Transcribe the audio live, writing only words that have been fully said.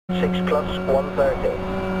6 plus 130.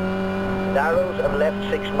 Narrows and left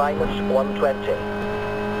 6 minus 120.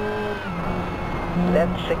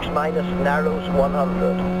 Left 6 minus narrows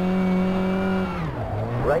 100.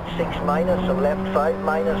 Right 6 minus and left 5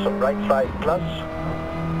 minus and right 5 plus.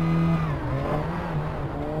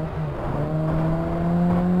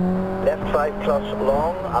 Left 5 plus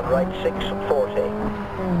long and right 6 40.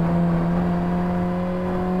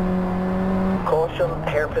 Caution,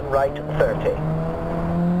 hairpin right 30.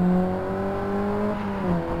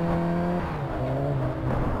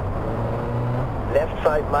 Left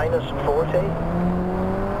 5 minus 40.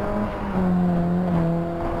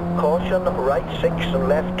 Caution, right 6 and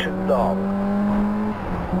left 2 long.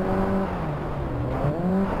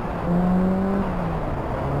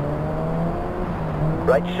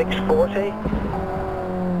 Right 6 40.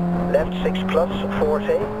 Left 6 plus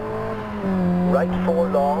 40. Right 4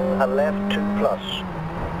 long and left 2 plus.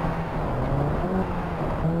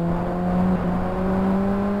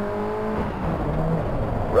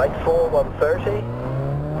 Right 4 130.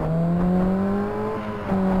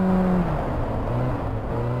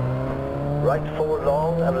 Right 4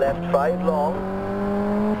 long and left 5 long.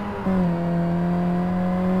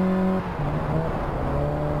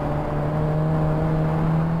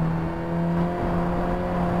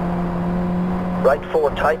 Right 4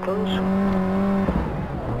 tightens.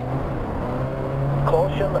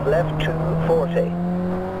 Caution, left 2 40.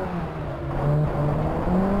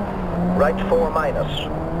 Right 4 minus.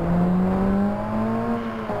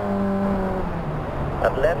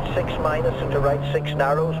 And left 6 minus into right 6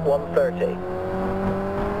 narrows 130.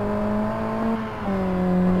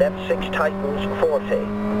 Left 6 tightens 40.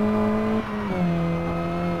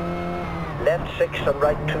 Left 6 and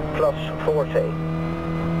right 2 plus 40.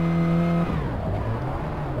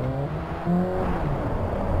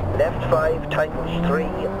 Left 5 tightens 3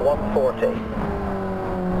 140.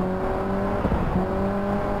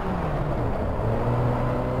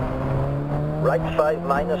 Right 5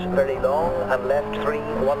 minus very long and left 3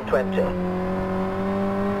 120.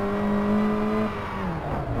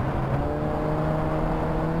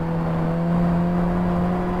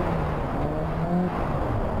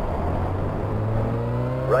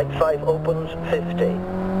 Right 5 opens 50.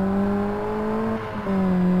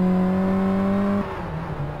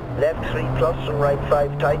 Left 3 plus and right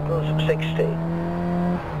 5 tightens 60.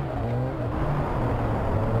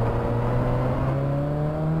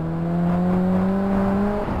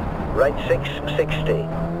 Right 6 60.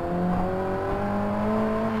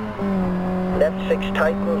 Left 6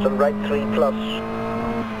 tightens and right 3 plus.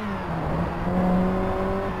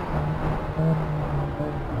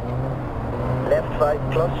 Left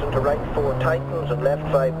 5 plus into right 4 tightens and left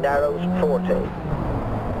 5 narrows 40.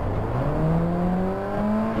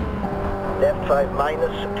 Left 5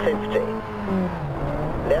 minus 50.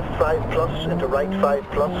 Left 5 plus into right 5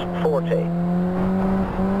 plus 40.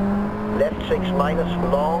 Left 6 minus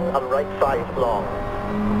long and right 5 long.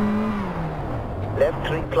 Left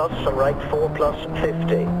 3 plus and right 4 plus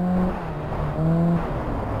 50.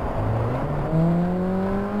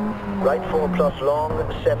 Right 4 plus long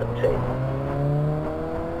 70.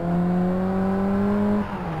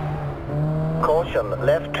 Caution,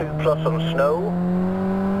 left 2 plus on snow.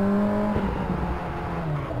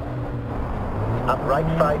 And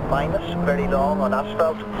right 5 minus, very long on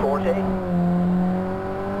asphalt 40.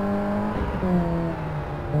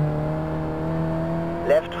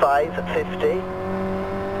 Left 5 50.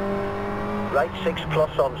 Right 6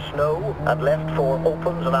 plus on snow and left 4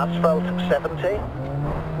 opens on asphalt 70.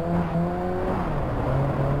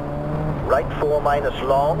 Right 4 minus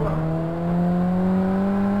long.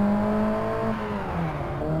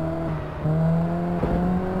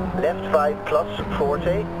 Left 5 plus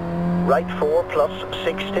 40. Right 4 plus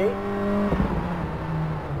 60.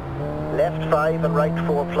 Left 5 and right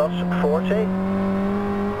 4 plus 40.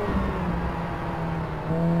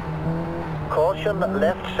 Caution,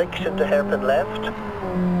 left 6 into hairpin left.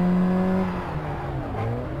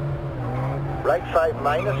 Right 5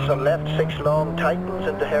 minus and left 6 long tightens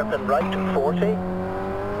into hairpin right 40.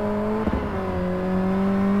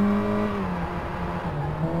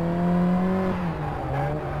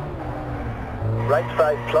 Right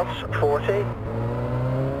 5 plus 40.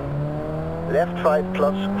 Left 5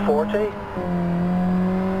 plus 40.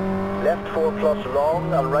 Left 4 plus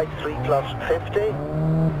long and right 3 plus 50.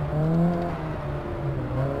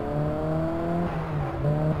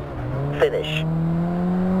 Finish.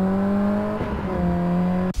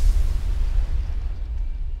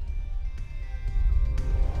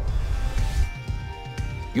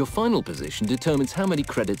 Your final position determines how many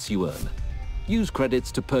credits you earn. Use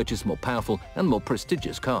credits to purchase more powerful and more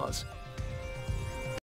prestigious cars.